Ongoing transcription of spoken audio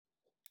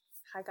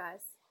Hi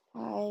guys.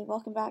 Hi,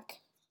 welcome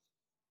back.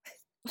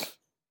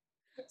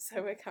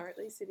 So we're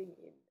currently sitting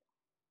in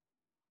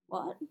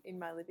What? in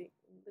my living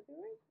room.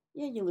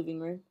 Yeah, your living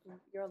room.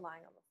 You're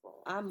lying on the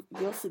floor.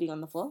 You're sitting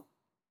on the floor.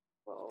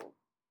 Well,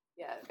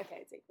 yeah. Okay,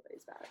 it's equally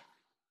as bad.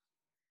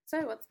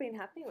 So what's been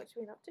happening? What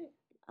you been up to?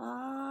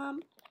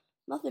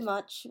 Nothing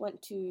much.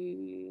 Went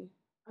to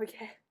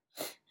Okay.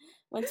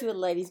 a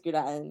ladies'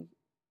 gridiron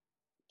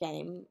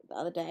game the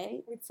other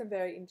day. With some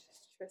very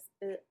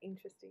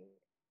interesting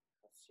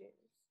costumes.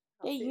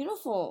 They're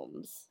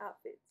uniforms.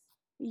 Outfits.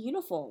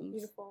 Uniforms.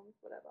 Uniforms,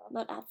 whatever.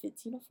 Not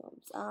outfits,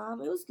 uniforms.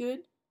 It was good.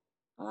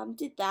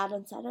 Did that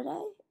on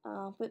Saturday.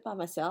 Went by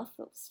myself.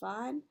 It was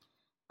fine.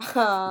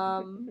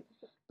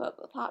 But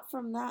apart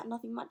from that,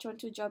 nothing much. I went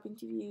to a job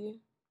interview.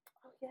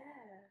 Oh yeah.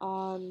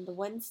 On the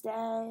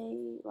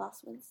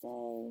last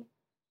Wednesday,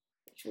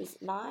 which was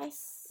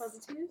nice.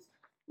 Positives?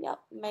 Yep,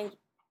 made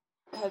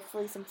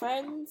hopefully some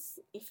friends.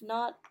 If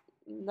not,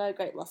 no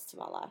great loss to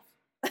my life.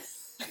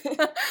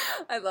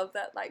 I love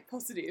that, like,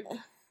 positive.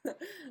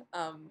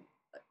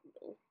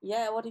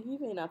 Yeah, what have you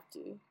been up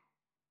to?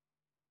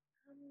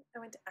 I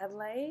went to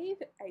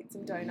Adelaide, ate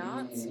some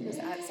donuts, because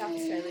South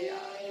Australia,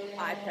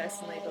 I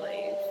personally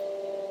believe,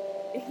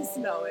 is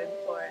known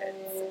for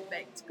its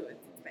baked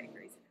goods, its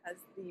bakeries. It has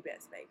the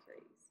best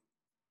bakeries.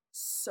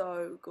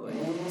 So good.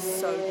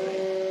 So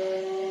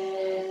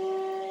good.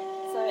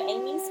 So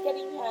Amy's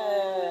getting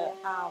her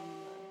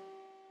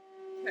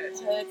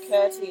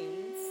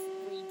curtains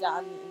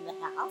redone in the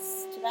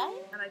house today.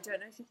 And I don't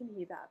know if you can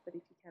hear that, but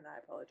if you can, I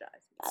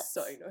apologise. It's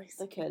so noisy.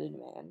 The curtain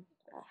man.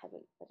 I don't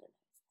know.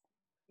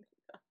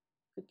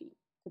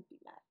 Could be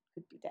Matt.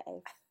 Could be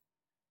Dave.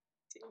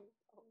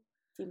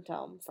 Tim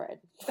Tom, Fred.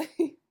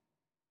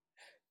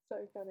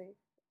 So funny.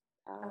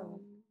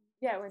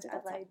 Yeah, I went to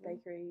Adelaide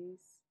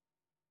Bakeries.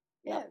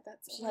 Yeah,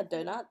 that's. She had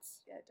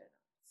donuts. Yeah,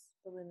 donuts.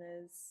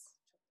 Berliners,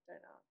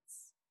 chocolate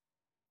donuts.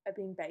 I've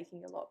been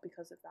baking a lot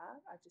because of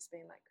that. I've just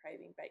been like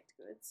craving baked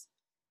goods.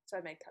 So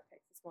I made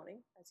cupcakes this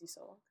morning, as you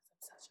saw,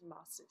 because I'm such a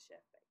master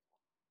chef baker.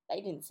 They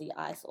didn't see.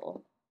 I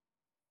saw.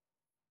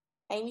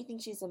 Amy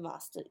thinks she's a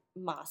master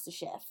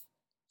chef.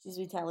 She's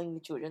been telling the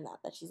children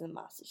that she's a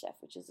master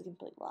chef, which is a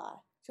complete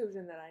lie.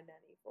 Children that I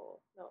nanny for,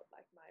 not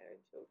like my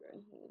own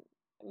children. Mm-hmm.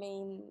 I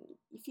mean,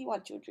 if you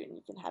want children,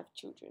 you can have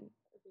children.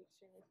 It would be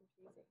extremely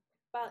confusing.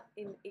 But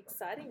in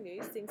exciting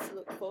news, things to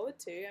look forward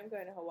to, I'm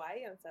going to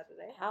Hawaii on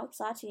Saturday. How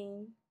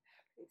exciting.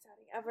 Pretty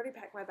exciting. I've already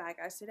packed my bag.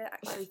 I just need to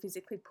actually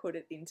physically put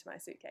it into my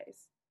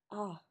suitcase.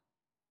 Oh,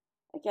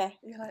 okay.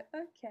 You're like,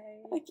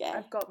 okay. Okay.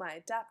 I've got my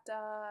adapter.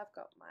 I've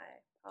got my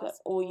passport.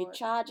 Got all your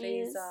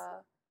charges.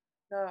 Visa.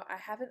 No, I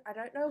haven't. I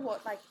don't know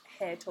what like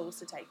hair tools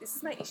to take. This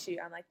is my issue.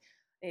 I'm like,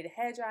 I need a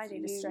hairdryer. I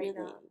need a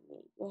straightener.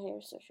 Your hair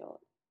is so short.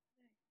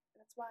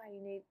 That's why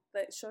you need.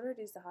 The shorter it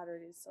is, the harder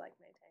it is to like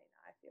maintain.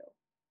 I feel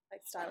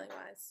like styling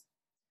wise.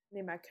 I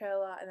need my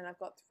curler, and then I've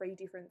got 3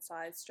 different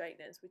size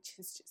straighteners, which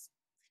is just.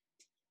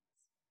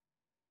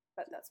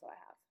 But that's what I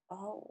have.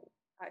 Oh.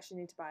 I actually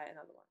need to buy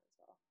another one as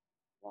well.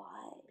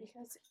 Why?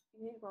 Because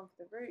you need one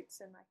for the roots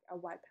and like a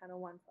white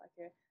panel one for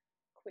like a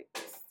quick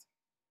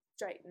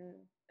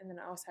straighten. And then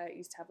also I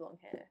used to have long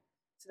hair,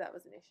 so that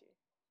was an issue.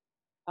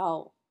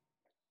 Oh.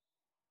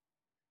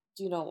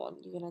 Do you know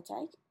what you're gonna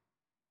take?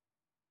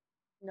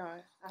 No,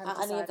 I haven't Are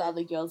decided. any of the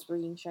other girls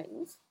bringing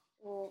straighteners?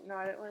 Well, no,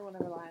 I don't really want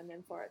to rely on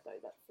them for it though.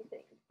 That's the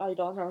thing. Oh, you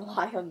don't want to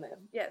rely on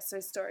them. Yeah. So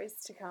stories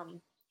to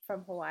come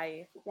from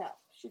Hawaii. Yeah,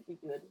 should be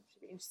good.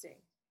 Should be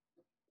interesting.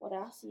 What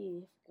else have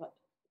you got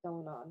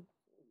going on?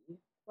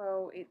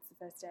 Well, it's the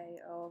first day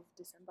of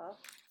December,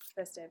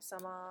 first day of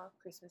summer.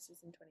 Christmas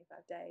is in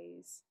 25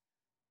 days.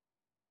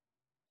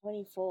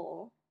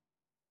 24.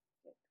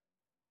 Yep.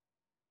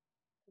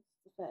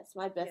 It's the first.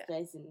 My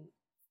birthday's in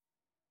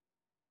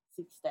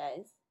 6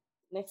 days.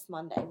 Next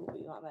Monday will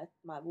be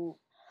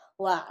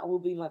will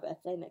be my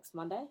birthday next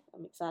Monday.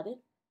 I'm excited.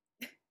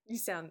 You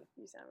sound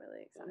really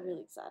excited. I'm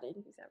really excited.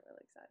 You sound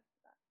really excited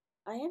for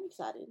that. I am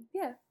excited.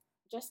 Yeah.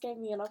 Jess gave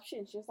me an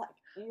option. She was like,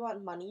 do you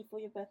want money for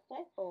your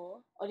birthday?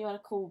 Or do you want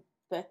a cool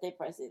birthday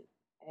present?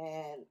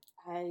 And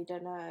I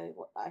don't know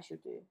what I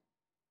should do.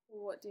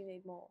 What do you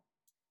need more?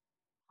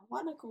 I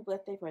want a cool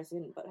birthday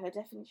present, but her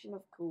definition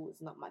of cool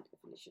is not my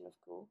definition of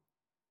cool.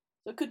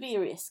 So it could be a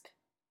risk.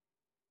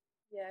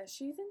 Yeah,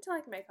 she's into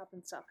like makeup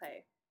and stuff,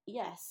 hey?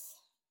 Yes.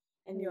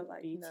 And you're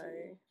like,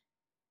 no.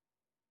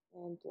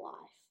 And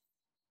life.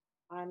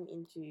 I'm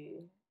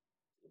into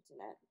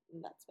internet,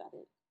 and that's about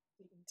it.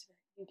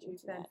 YouTube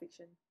fan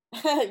fiction.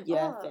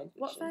 Yeah, fan fiction.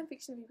 What fan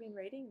fiction have you been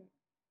reading?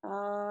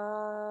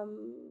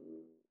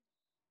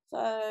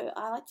 So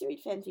I like to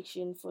read fan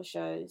fiction for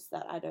shows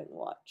that I don't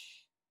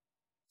watch.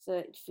 So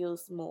it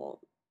feels more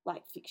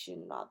like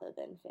fiction rather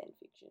than fan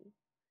fiction.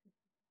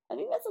 I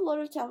think there's a lot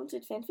of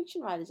talented fan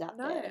fiction writers out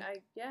there.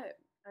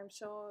 I'm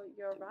sure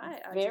you're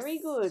right. Very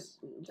good.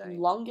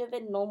 Longer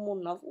than normal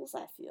novels,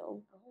 I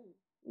feel. Oh.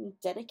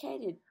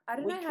 Dedicated. I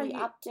don't know how you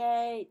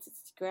updates.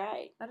 It's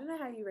great. I don't know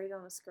how you read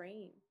on a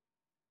screen.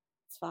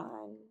 It's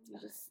fine. You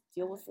just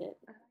deal with it.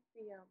 I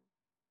like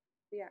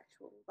the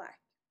actual like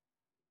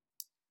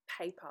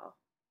paper.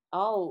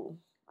 Oh,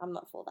 I'm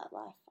not for that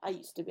life. I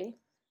used to be.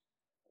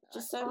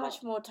 Just so Oh.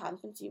 much more time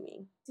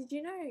consuming. Did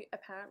you know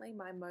apparently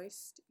my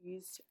most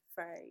used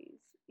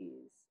phrase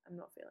is I'm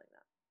not feeling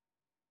that?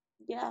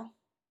 Yeah, Apparently I say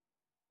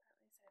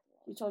it a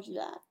lot. who told you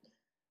that?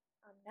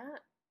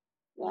 Nat.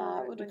 Yeah,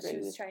 I would when agree she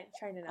was with.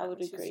 training I up, would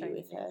when she was agree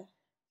training with me. her.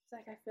 She's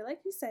like, I feel like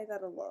you say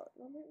that a lot.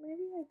 I'm like,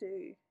 maybe I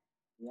do.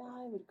 Yeah,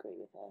 I would agree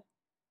with her.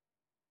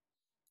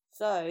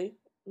 So,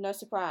 no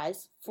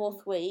surprise,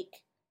 4th week,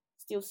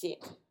 still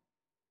sick.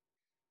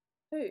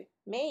 Who?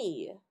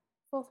 Me.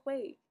 4th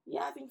week.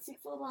 Yeah, I've been sick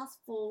for the last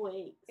 4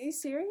 weeks. Are you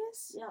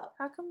serious? Yeah.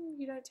 How come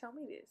you don't tell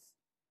me this?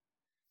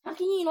 How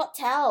can you not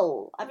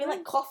tell? I've been I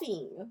like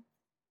coughing.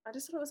 I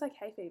just thought it was like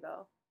hay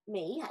fever.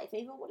 Me, hay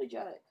fever, what a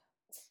joke.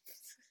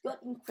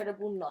 Got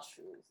incredible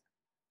nostrils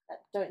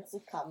that don't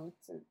succumb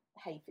to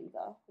hay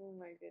fever. Oh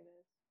my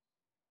goodness.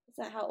 Is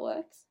that how it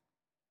works?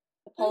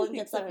 The I don't pollen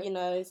think gets up so. your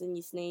nose and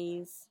you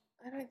sneeze.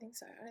 I don't think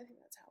so. I don't think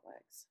that's how it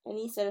works.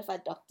 Any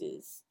certified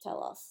doctors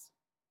tell us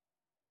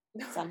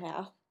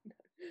somehow.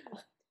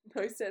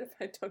 No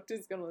certified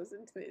doctor's gonna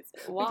listen to this.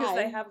 Why? Because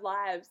they have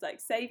lives,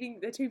 like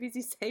they're too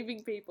busy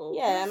saving people.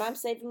 Yeah, and I'm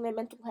saving their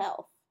mental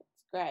health.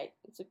 It's great.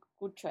 It's a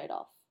good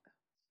trade-off.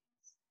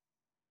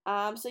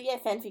 So yeah,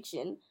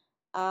 fanfiction.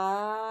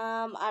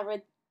 I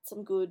read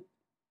some good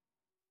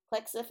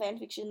Clexa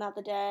fanfiction the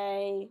other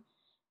day.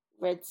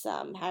 Read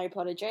some Harry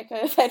Potter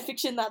Draco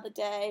fanfiction the other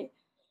day.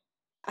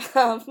 It's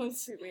a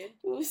bit weird.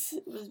 It was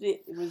a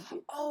bit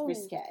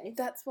risque.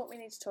 That's what we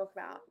need to talk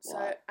about. So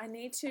What? I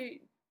need to.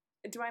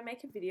 Do I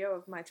make a video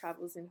of my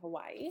travels in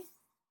Hawaii?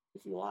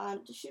 If you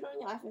want, just shoot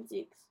on your iPhone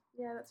 6.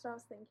 Yeah, that's what I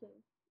was thinking.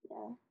 Yeah,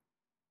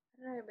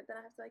 I don't know, but then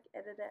I have to like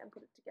edit it and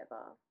put it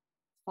together.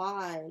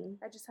 fine.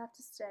 I just have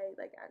to stay,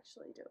 like,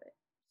 actually do it.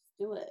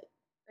 Do it.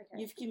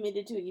 Okay. You've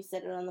committed to it. You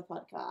said it on the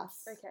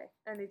podcast. Okay.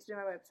 I need to do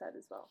my website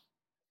as well.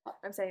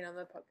 I'm saying on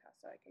the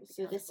podcast, so I can.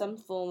 So there's some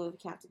form of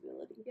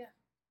accountability. Yeah.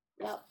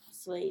 Yep.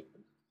 Sweet.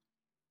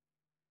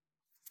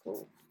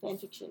 Cool.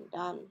 Fanfiction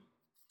done.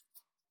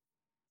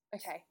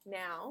 Okay,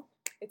 now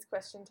it's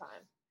question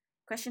time.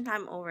 Question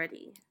time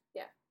already.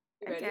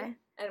 You ready? Okay.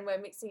 And we're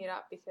mixing it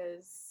up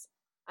because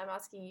I'm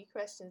asking you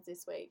questions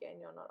this week and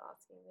you're not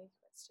asking me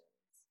questions.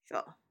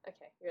 Sure.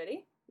 Okay, you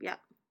ready? Yeah.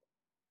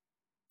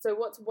 So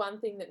what's one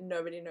thing that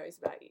nobody knows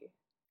about you?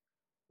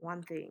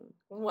 One thing.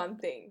 One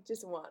thing,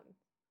 just one.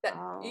 That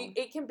Oh.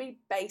 it can be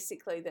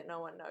basically that no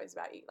one knows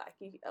about you. Like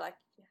you can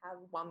have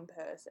one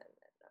person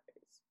that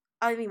knows.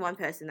 Only one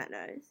person that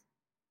knows.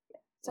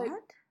 So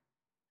What?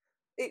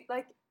 it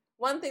like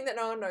one thing that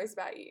no one knows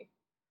about you.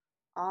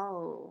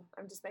 Oh.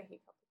 I'm just making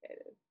it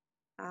complicated.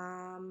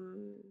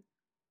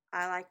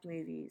 I like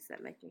movies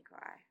that make me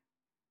cry.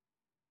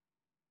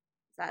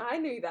 Is that? I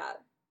knew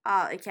that.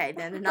 Oh, okay.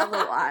 Then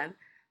another one.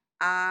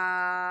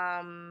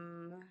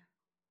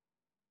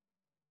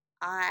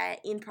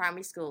 In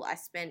primary school, I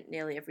spent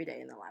nearly every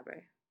day in the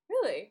library.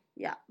 Really?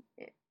 Yeah.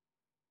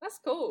 That's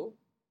cool.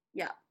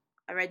 Yeah,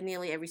 I read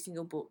nearly every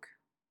single book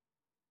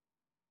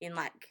in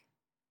like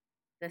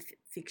the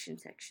fiction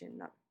section.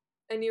 Not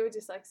And you were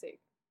dyslexic.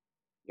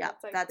 yeah,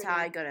 That's, like, that's how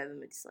I pretty- got over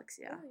my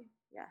dyslexia. Really?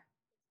 Yeah.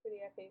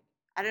 Pretty epic.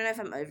 I don't know if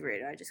I'm over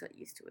it or I just got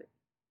used to it.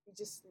 You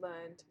just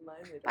learned to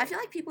learn with it. But I feel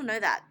like people know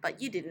that, but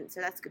you didn't,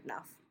 so that's good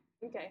enough.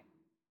 Okay,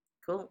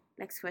 Cool.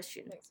 Next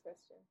question. next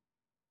question.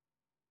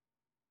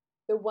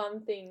 The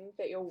one thing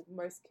that you're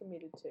most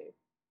committed to.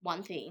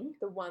 One thing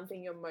The one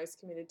thing you're most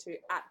committed to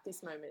at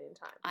this moment in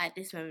time. at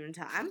this moment in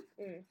time.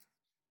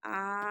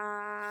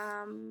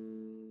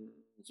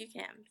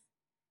 UCAMs.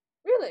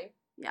 Really?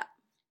 Yeah.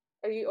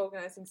 Are you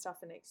organising stuff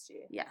for next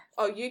year? Yeah.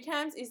 Oh,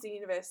 UCAMS is the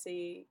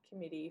university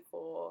committee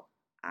for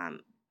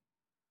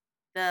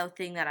The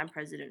thing that I'm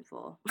president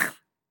for.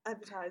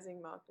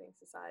 Advertising Marketing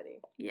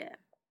Society. Yeah.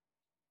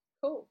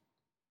 Cool.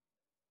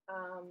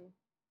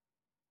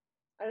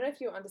 I don't know if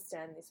you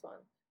understand this one.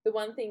 The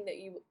one thing that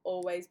you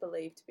always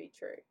believe to be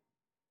true.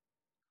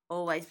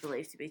 Always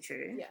believed to be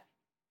true. Yeah.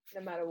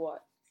 No matter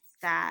what.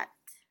 That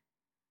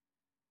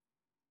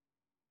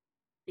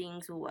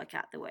things will work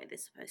out the way they're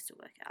supposed to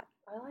work out.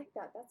 I like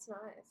that. That's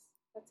nice.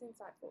 That's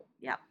insightful.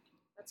 Yep.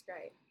 That's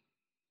great.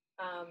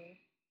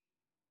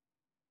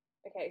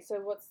 Okay, so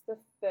what's the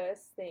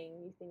first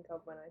thing you think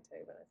of when I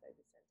say this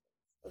sentence?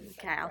 Or the Okay,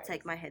 same I'll phrase?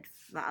 take my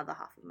other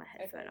half of my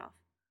headphone Okay. off.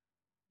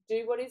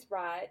 Do what is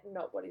right,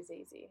 not what is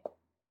easy.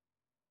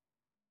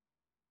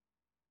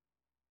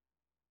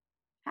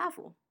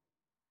 Powerful.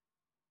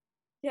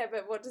 Yeah,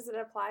 but what does it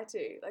apply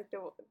to? Like the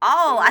Oh, thing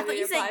I that thought it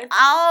you said applies-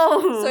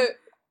 oh. So,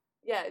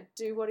 yeah,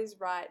 do what is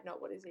right,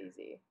 not what is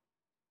easy.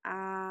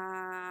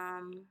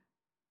 I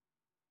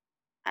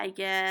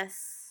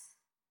guess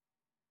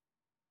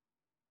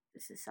the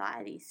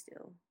society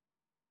still.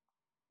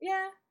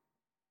 Yeah.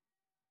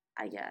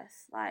 I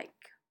guess like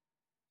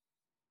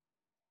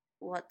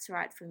what's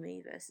right for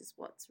me versus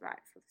what's right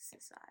for the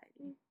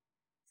society.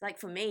 It's like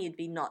for me, it'd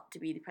be not to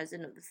be the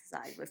president of the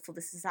society, but for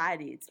the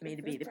society, it's me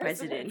to be the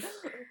president.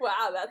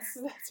 Wow, that's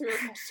a real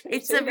catch.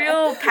 It's a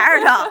real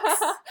paradox.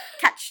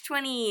 Catch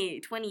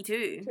 22.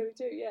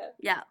 22, yeah.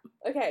 Yeah.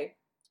 Okay,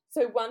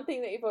 So one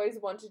thing that you've always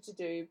wanted to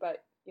do,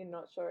 but you're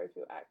not sure if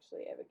you'll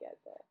actually ever get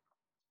there.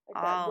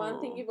 Like that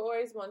one thing Oh. you've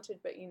always wanted,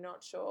 but you're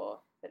not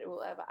sure that it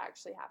will ever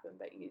actually happen,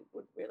 but you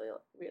would really,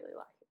 really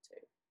like it to.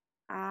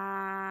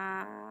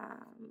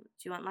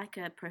 Do you want like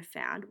a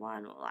profound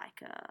one or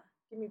like a?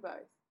 Give me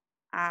both.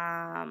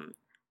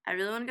 I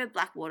really want to go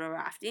black water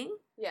rafting,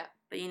 Yeah.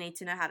 but you need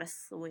to know how to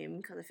swim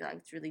because I feel like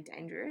it's really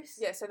dangerous.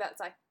 Yeah, so that's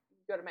like,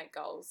 you've got to make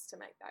goals to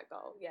make that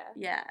goal. Yeah.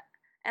 Yeah,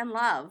 and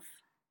love.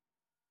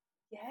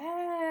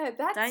 Yeah,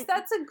 that's Don't-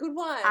 that's a good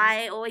one.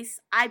 I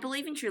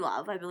believe in true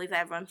love. I believe that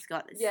everyone's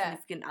got a Yeah.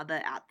 significant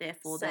other out there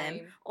for them,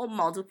 Same. or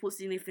multiple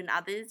significant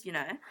others, you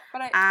know.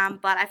 But I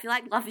But I feel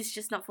like love is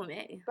just not for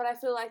me. but I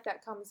feel like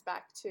that comes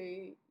back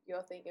to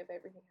your thing of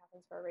everything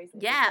happens for a reason.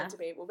 If it's Yeah. meant to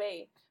be, it will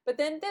be. But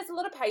then there's a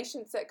lot of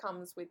patience that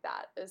comes with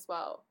that as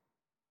well.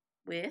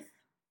 With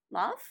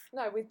love?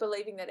 No, with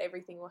believing that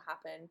everything will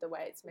happen the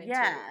way it's meant to.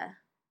 Yeah.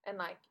 And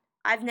like,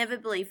 I've never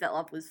believed that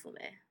love was for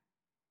me.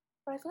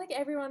 but I feel like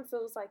everyone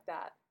feels like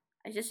that.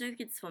 I just think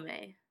it's for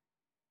me.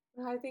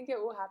 And I think it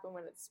will happen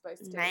when it's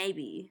supposed to.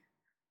 Maybe.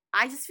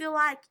 I just feel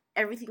like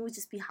everything would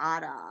just be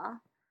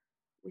harder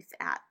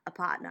without a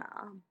partner.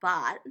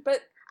 But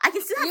But I can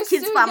still you're have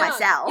kids still by young.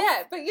 myself.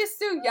 Yeah, but you're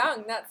still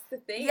young. That's the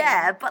thing.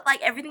 Yeah, but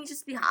like everything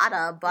just be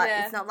harder. But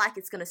Yeah. it's not like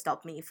it's gonna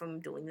stop me from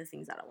doing the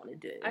things that I want to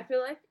do. I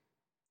feel like,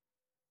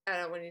 I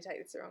don't want you to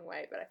take this the wrong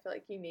way, but I feel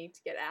like you need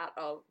to get out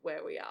of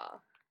where we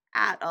are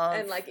Out of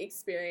and like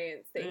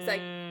experience things. Like,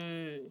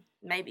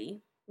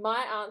 maybe. my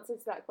answer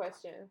to that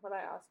question, what I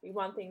ask you,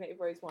 one thing that you've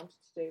always wanted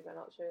to do but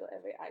not sure you'll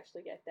ever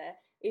actually get there,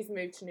 is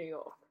move to New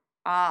York.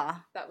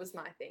 Ah, That was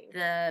my thing.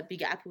 the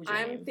Big Apple dream.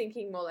 I'm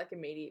thinking more like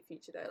immediate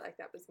future though. Like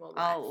that was more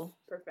life Oh.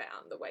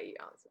 profound the way you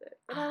answered it.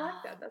 And I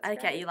like that. That's okay,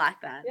 great. you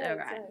like that. Yeah, All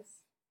that's right.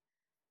 nice.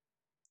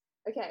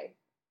 Okay,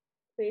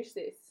 finish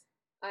this.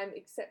 I'm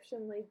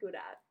exceptionally good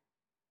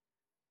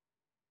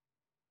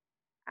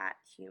At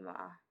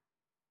humor.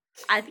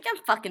 I think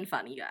I'm fucking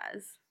funny,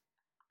 guys.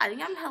 I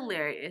think I'm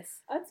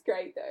hilarious. That's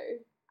great though.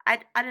 I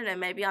don't know,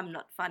 maybe I'm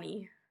not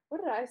funny.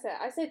 What did I say?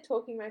 I said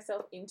talking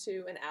myself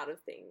into and out of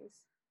things.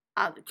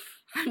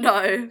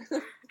 No.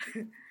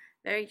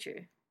 Very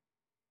true.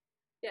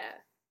 Yeah.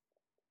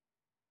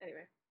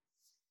 Anyway.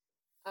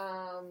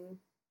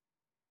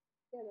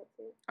 Yeah, that's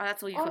it. Oh,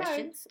 that's all your Oh, no.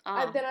 questions?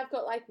 Oh. Then I've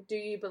got like, do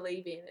you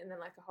believe in, and then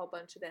like a whole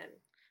bunch of them.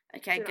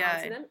 Okay, Do you wanna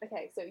answer go. them?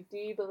 Okay, so do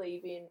you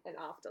believe in an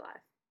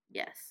afterlife?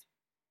 Yes.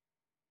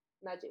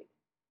 Magic,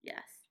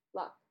 Yes.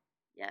 luck,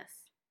 Yes.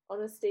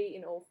 honesty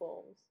in all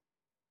forms.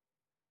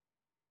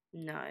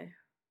 No.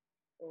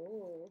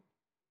 Oh.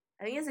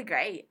 I think it's a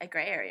grey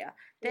area.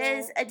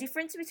 There's a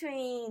difference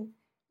between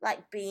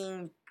like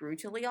being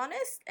brutally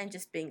honest and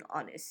just being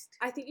honest.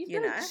 I think you've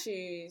You got know? to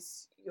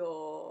choose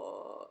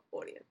your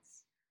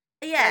audience.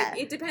 Yeah.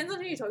 Like, it depends on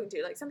who you're talking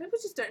to. Like, some people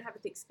just don't have a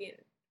thick skin.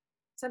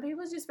 Some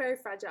people are just very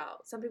fragile.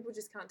 Some people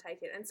just can't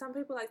take it. And some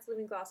people like to live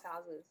in glass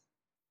houses.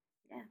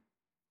 Yeah.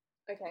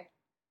 Okay.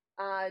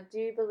 Do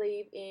you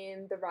believe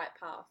in the right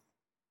path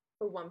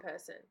for one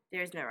person?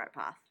 There is no right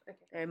path. Okay.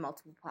 There are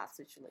multiple paths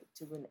which lead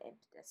to an end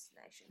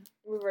destination.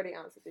 We've already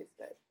answered this,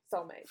 but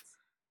soulmates.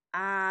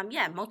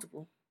 Yeah,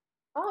 multiple.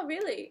 Oh,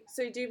 really?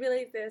 So do you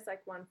believe there's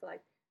like one for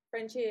like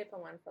friendship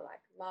and one for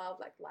like love,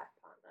 like life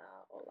partner,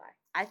 or like?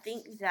 I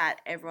think that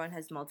everyone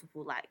has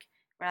multiple, like,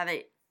 rather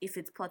if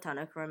it's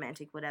platonic or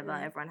romantic, whatever,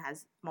 everyone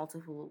has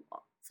multiple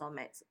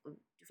soulmates of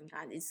different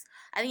kinds.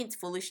 I think it's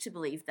foolish to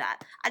believe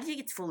that. I don't think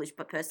it's foolish,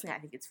 but personally I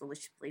think it's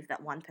foolish to believe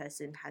that one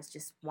person has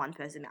just one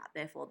person out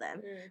there for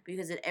them,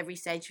 because at every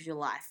stage of your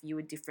life you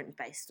are different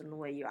based on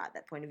where you are at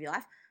that point of your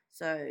life.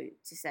 So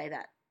to say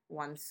that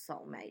one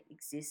soulmate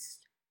exists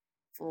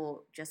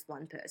for just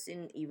one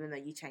person, even though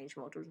you change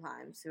multiple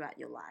times throughout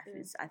your life,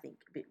 is, I think,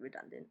 a bit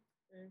redundant.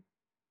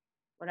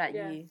 What about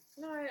you?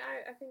 No,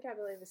 I think I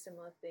believe a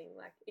similar thing.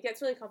 Like, it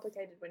gets really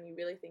complicated when you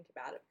really think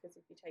about it, because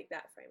if you take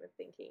that frame of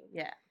thinking,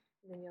 Yeah.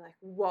 and then you're like,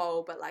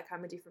 whoa, but like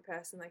I'm a different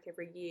person like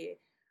every year.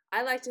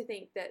 I like to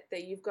think that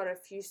you've got a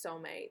few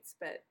soulmates,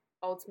 but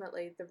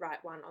ultimately the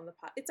right one on the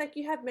path. It's like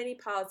you have many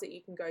paths that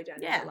you can go down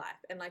in your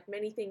life, and like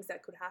many things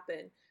that could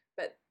happen,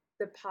 but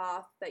the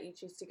path that you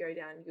choose to go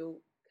down,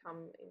 you'll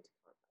come into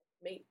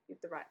contact, meet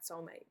with the right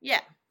soulmate.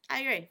 Yeah,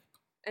 I agree.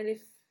 And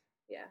if,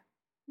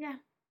 Yeah.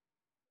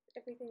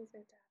 everything's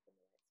meant to happen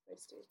the way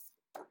it's supposed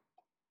to.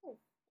 Oh,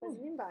 there's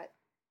an invite.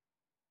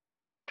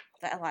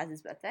 Is that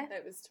Eliza's birthday?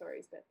 It was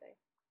Tori's birthday.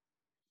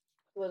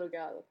 The little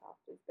girl I look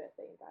after's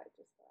birthday invite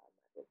just for our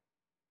book.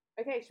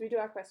 Okay, should we do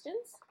our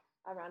questions?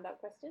 Our roundup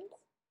questions?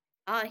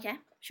 Oh, okay.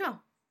 Sure.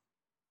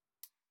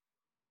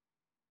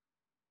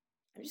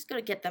 I'm just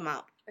going to get them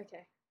up.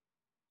 Okay.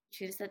 You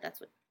should have said that's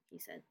what he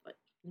said, but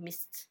you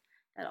missed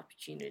that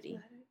opportunity. No,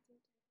 I don't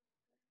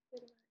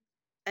think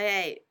so.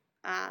 Okay,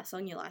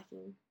 song you're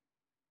liking.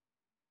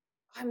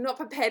 I'm not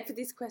prepared for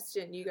this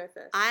question. You go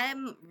first.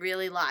 I'm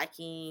really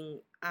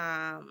liking,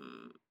 I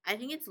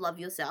think it's Love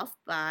Yourself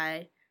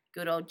by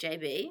good old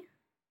JB.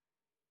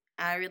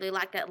 I really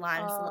like that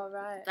line.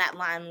 Right. That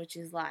line, which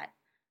is like,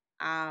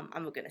 I'm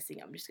not going to sing,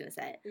 I'm just going to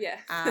say it. Yeah.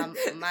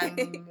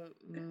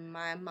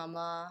 My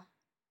mama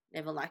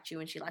never liked you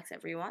and she likes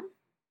everyone.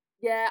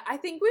 Yeah, I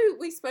think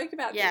we spoke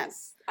about Yeah.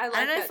 this. I I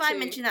don't know that if I too.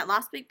 mentioned that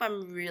last week, but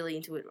I'm really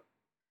into it.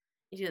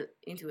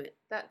 Into it.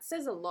 That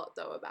says a lot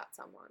though about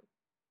someone.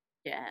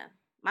 Yeah.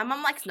 My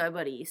mum likes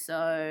nobody,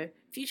 so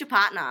future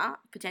partner,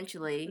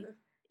 potentially,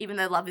 even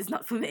though love is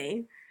not for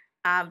me,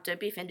 don't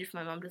be offended if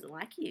my mum doesn't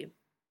like you.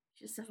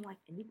 She just doesn't like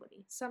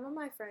anybody. Some of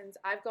my friends,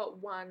 I've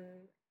got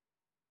one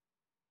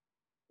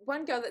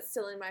girl that's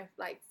still in my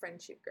like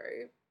friendship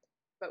group,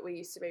 but we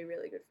used to be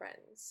really good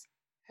friends.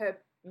 Her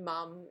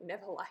mum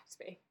never liked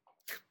me.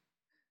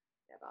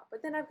 Never.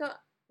 But then I've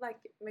got like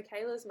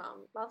Michaela's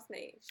mum loves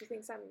me. She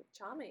thinks I'm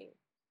charming.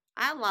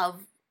 I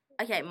love,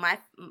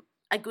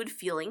 a good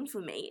feeling for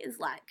me is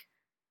like,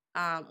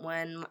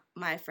 when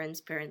my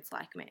friend's parents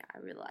like me. I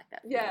really like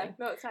that feeling. Yeah,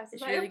 no, it's nice.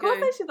 It's like, really of course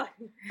good. they should like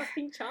me.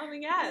 Fucking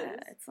charming as. Yeah,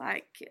 it's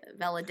like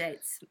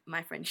validates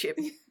my friendship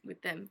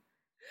with them.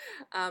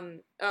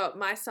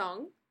 My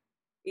song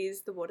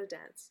is The Water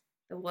Dance.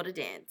 The Water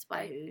Dance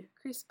by who?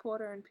 Chris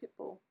Porter and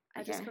Pitbull.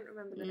 I just couldn't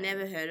remember the name.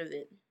 Never heard of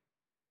it.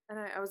 I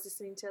know, I was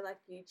listening to like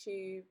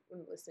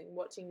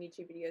watching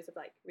YouTube videos of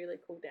like really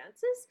cool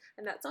dances,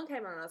 and that song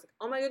came on, and I was like,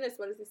 oh my goodness,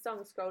 what is this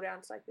song? Scroll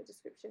down to like the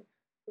description.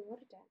 The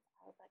Water Dance.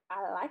 I was like,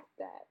 I like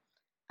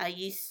that. Are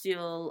you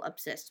still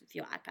obsessed with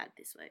your iPad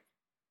this week?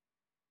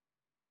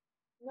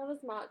 Not as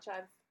much.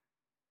 I've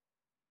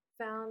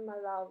found my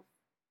love,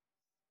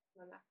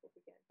 my MacBook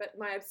again, but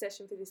my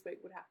obsession for this week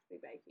would have to be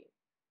baking.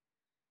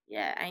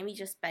 Yeah, Amy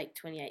just baked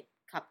 28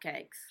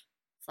 cupcakes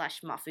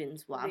 /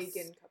 muffins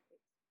Vegan cupcakes.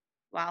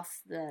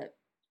 Whilst the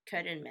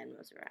curtain man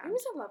was around. He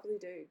was a lovely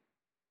dude.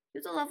 He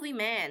was a lovely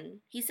man.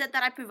 He said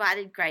that I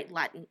provided great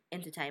light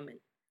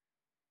entertainment.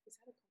 Is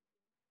that a compliment?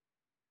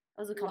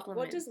 That was a compliment.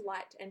 What does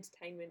light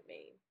entertainment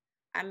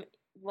mean?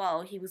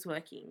 Well, he was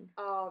working.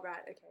 Oh,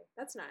 right, okay.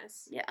 That's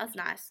nice. Yeah, that was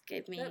nice.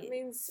 Gave me that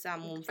means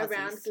some warm fuzzies.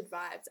 Around good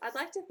vibes. I'd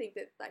like to think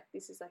that like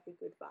this is like a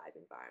good vibe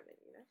environment,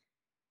 you know?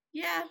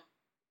 Yeah.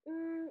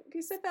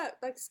 You said that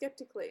like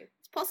skeptically.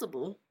 It's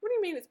possible. What do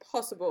you mean it's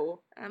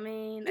possible? I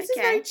mean, this is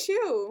very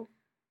chill.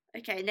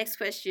 Okay, next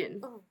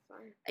question. Oh,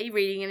 fine. Are you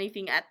reading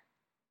anything at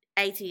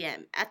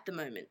ATM at the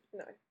moment?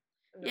 No.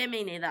 Yeah,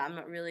 me neither. I'm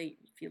not really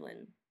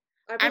feeling...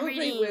 I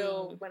probably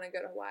will when I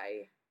go to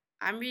Hawaii.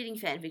 I'm reading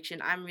fan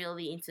fiction. I'm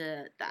really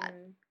into that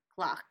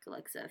Clark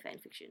Alexa fan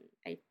fiction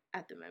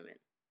at the moment.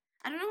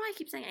 I don't know why I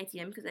keep saying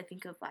ATM because I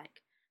think of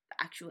like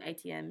the actual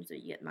ATMs where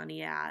you get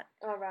money out.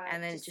 Oh, right.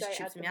 And then it just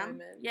trips me out.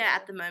 Yeah, yeah,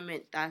 at the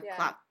moment, the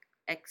Clark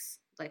X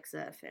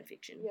Alexa fan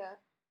fiction. Yeah.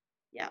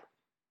 Yeah.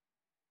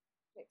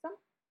 Next one?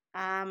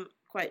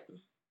 Quote.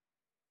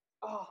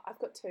 Oh, I've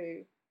got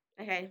two.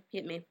 Okay,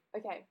 hit me.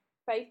 Okay.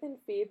 Faith and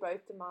fear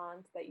both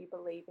demand that you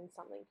believe in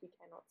something you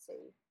cannot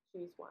see.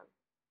 Choose one.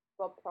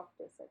 Bob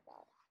Proctor said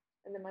that.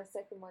 And then my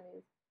second one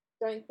is,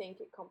 don't think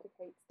it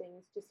complicates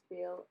things, just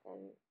feel,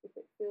 and if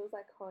it feels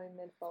like home,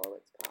 then follow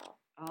its path.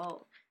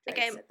 Oh, Drake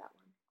okay. said that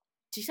one.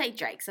 Did you say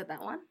Drake said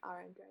that one?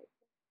 R.M. Drake.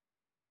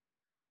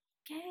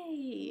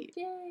 Okay.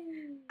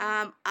 Yay.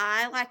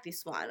 I like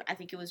this one. I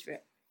think it was.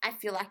 I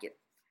feel like it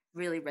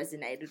really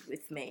resonated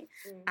with me.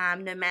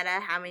 No matter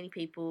how many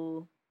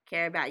people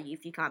care about you,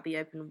 if you can't be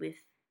open with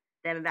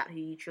them about who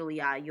you truly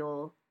are,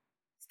 you're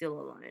still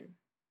alone.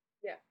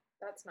 Yeah,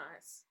 that's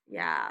nice.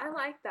 Yeah. I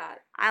like that.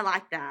 I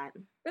like that.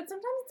 But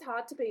sometimes it's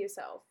hard to be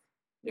yourself.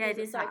 Yeah, it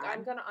is like hard.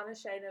 I'm gonna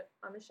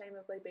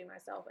unashamedly be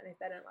myself, and if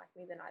they don't like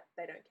me, then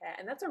they don't care,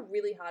 and that's a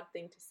really hard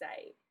thing to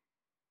say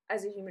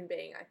as a human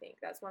being. I think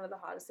that's one of the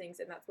hardest things,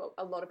 and that's what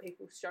a lot of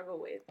people struggle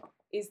with,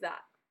 is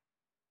that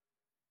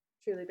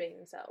truly being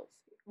themselves.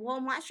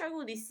 Well, my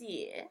struggle this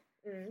year,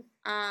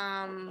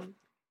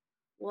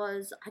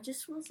 was I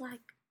just was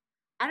like,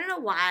 I don't know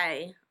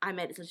why I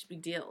made it such a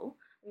big deal,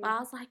 but I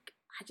was like,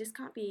 I just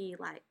can't be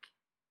like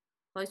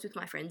close with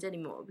my friends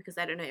anymore because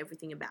they don't know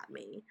everything about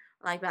me,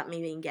 like about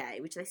me being gay,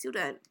 which they still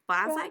don't. But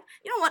I was like,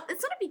 you know what?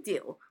 It's not a big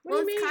deal.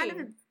 What do you it's mean?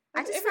 kind of.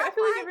 I feel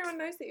like everyone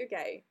knows that you're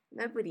gay.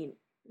 Nobody.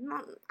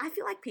 I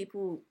feel like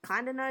people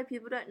kind of know.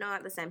 People don't know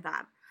at the same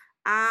time.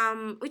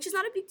 Which is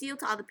not a big deal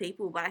to other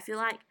people, but I feel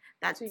like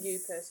that's to you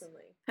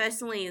personally.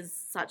 Personally, is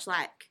such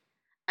like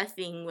a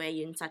thing where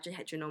you're in such a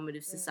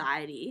heteronormative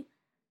society,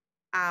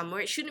 where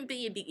it shouldn't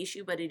be a big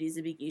issue, but it is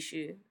a big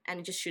issue, and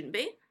it just shouldn't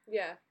be.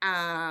 Yeah.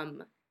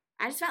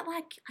 I just felt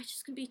like I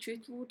just could be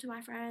truthful to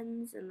my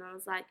friends, and I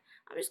was like,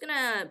 I'm just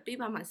gonna be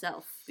by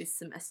myself this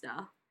semester,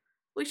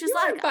 which is you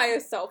like weren't by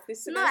yourself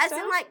this semester. No, as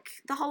in like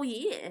the whole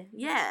year.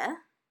 Yeah,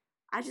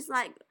 I just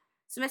like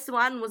semester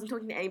 1 wasn't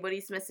talking to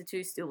anybody. Semester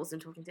 2 still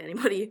wasn't talking to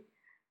anybody.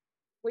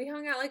 We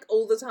hung out like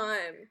all the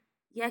time.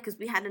 Yeah, because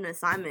we had an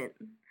assignment.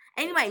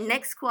 Anyway,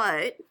 next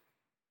quote.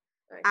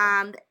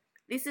 Okay.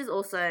 This is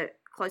also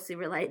closely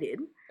related.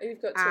 Oh,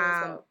 you've got two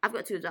as well. I've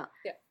got two as well.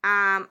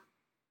 Yeah.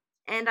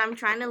 And I'm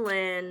trying to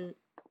learn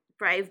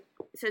brave.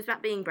 So it's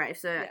about being brave.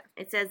 So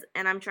it says,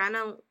 and I'm trying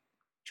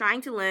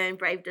to learn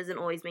brave doesn't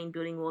always mean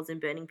building walls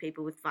and burning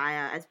people with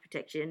fire as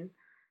protection.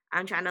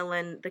 I'm trying to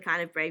learn the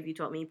kind of brave you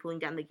taught me, pulling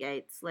down the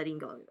gates, letting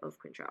go of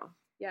control.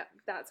 Yeah,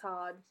 that's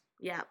hard.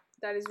 Yeah.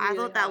 That is really I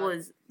thought that hard.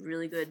 was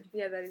really good.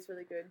 Yeah, that is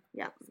really good.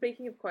 Yeah.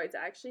 Speaking of quotes,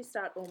 I actually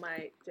start all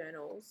my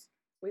journals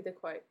with a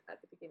quote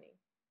at the beginning.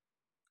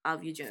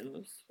 Of your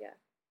journals. Yeah.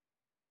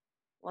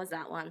 What's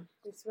that one?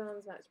 This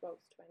one's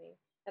Matchbox 20.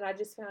 And I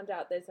just found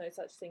out there's no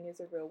such thing as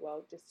a real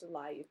world, just a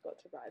lie you've got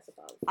to rise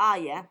above. Ah,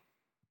 yeah.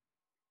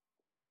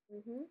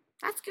 Mm-hmm.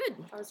 That's good.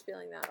 I was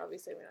feeling that,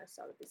 obviously, when I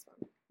started this one.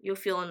 You're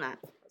feeling that.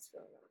 I was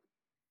feeling that.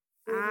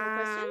 Do you have any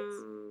questions?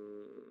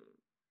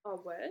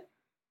 Oh, word?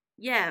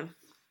 Yeah.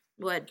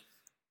 Word.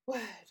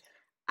 Word.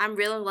 I'm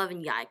really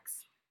loving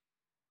Yikes.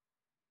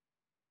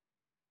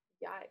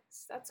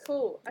 Yikes. That's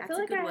cool. That's I feel a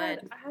like good I word.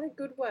 had a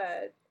good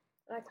word.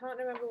 And I can't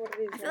remember what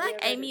it is. I feel Maybe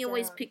like I wrote Amy it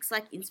always down. picks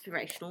like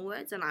inspirational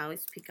words, and I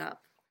always pick.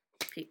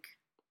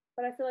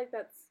 But I feel like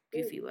that's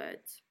Goofy it,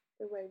 words.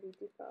 the way we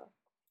differ.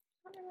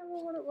 I can't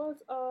remember what it was.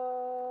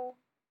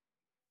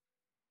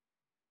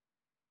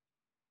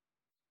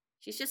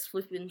 She's just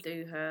flipping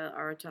through her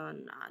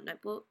Oraton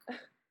notebook. It's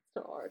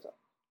not orator.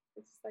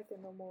 It's just like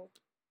a normal,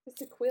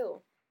 just a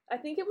quill. I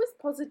think it was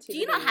positivity. Do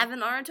you not have an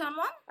Oraton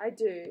one? I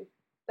do.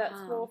 That's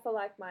Oh. more for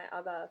like my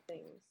other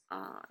things.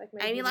 Like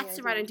Amy likes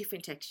to write on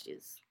different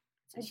textures.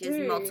 So I she has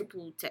do.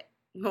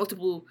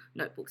 multiple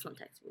notebooks, not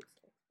textbooks.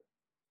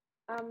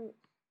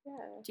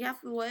 Yeah. Do you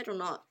have the word or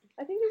not?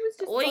 I think it was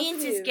The just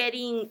audience is positive.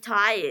 getting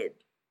tired.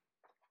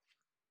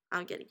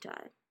 I'm getting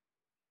tired.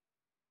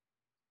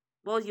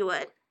 What was your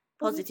word?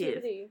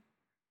 Positive.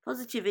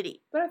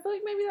 Positivity. But I feel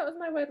like maybe that was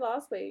my word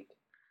last week.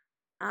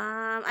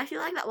 I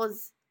feel like that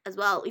was as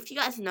well. If you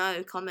guys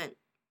know, comment.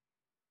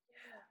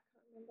 Yeah, I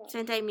can't remember.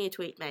 Send Amy a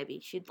tweet maybe.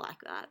 She'd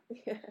like that.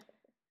 Yeah.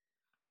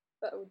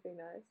 That would be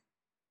nice.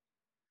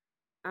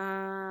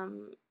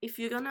 If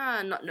you're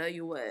gonna not know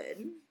your word,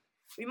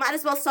 we might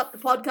as well stop the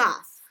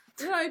podcast.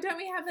 No, don't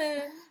we have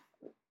a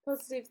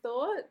positive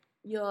thought?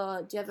 Do you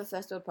have a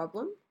first world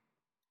problem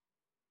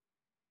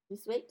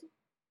this week?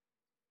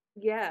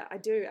 Yeah, I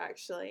do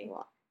actually.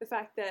 What? The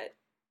fact that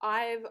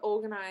I've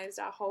organised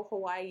our whole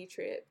Hawaii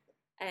trip,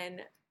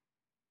 and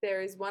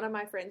there is one of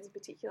my friends in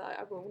particular,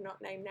 I will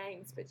not name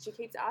names, but she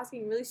keeps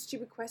asking really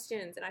stupid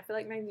questions, and I feel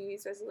like my New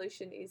Year's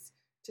resolution is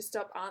to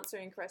stop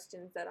answering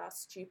questions that are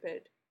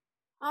stupid.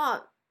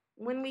 Oh,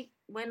 when we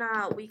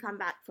come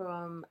back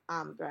from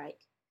break,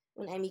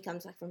 when Amy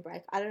comes back from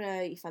break, I don't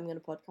know if I'm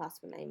gonna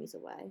podcast when Amy's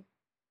away,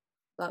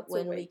 but It's a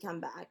when we week. come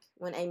back,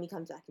 when Amy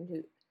comes back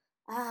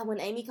when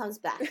Amy comes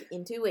back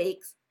in 2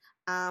 weeks,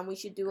 we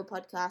should do a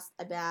podcast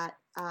about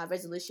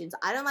resolutions.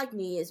 I don't like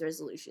New Year's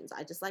resolutions.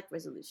 I just like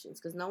resolutions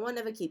because no one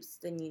ever keeps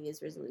the New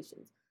Year's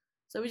resolutions.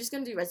 So we're just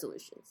gonna do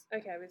resolutions.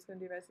 Okay, we're just gonna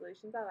do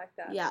resolutions. I like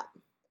that. Yeah.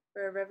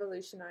 We're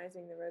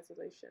revolutionising the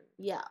resolution.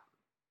 Yeah.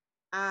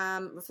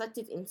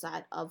 Reflective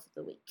insight of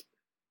the week.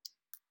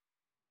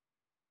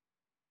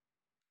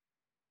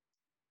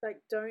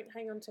 Like, don't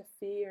hang on to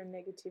fear and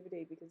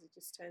negativity because it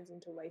just turns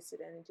into wasted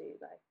energy.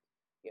 Like,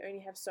 you only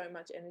have so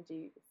much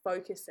energy.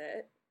 Focus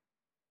it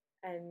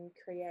and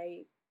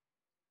create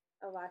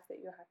a life that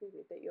you're happy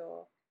with, that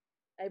you're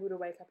able to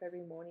wake up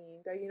every morning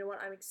and go, you know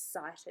what, I'm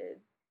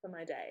excited for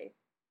my day.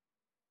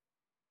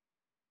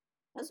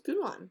 That's a good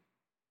one.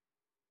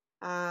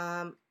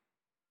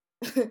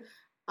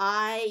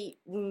 I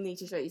need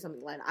to show you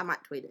something later. I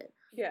might tweet it.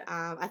 Yeah.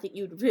 I think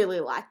you'd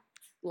really like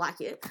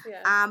it.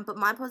 Yeah. But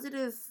my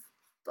positive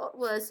thought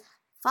was,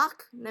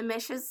 fuck,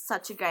 Nimesh is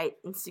such a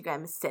great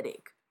Instagram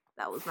aesthetic.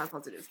 That was my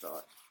positive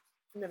thought.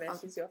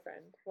 Nimesh is your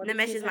friend.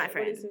 Nimesh is my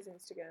friend. What is his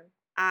Instagram?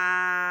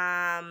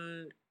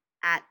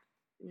 At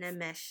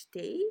Nimesh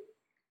D.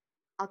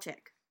 I'll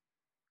check.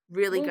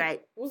 Really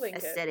great We'll link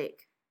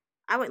aesthetic.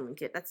 I won't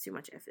link it. That's too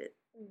much effort.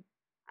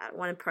 I don't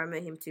want to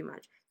promote him too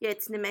much. Yeah,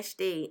 it's Nimesh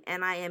D.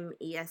 NIMESH-D.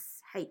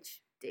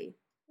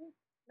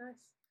 Nice.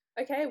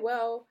 Okay,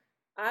 well,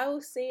 I'll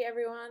see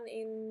everyone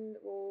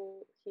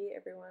hear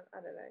everyone,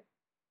 I don't know,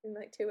 in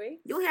like 2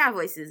 weeks. You'll hear our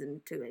voices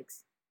in 2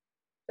 weeks.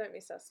 Don't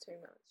miss us too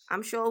much.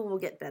 I'm sure we'll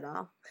get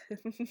better.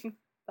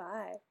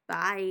 Bye.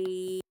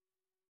 Bye.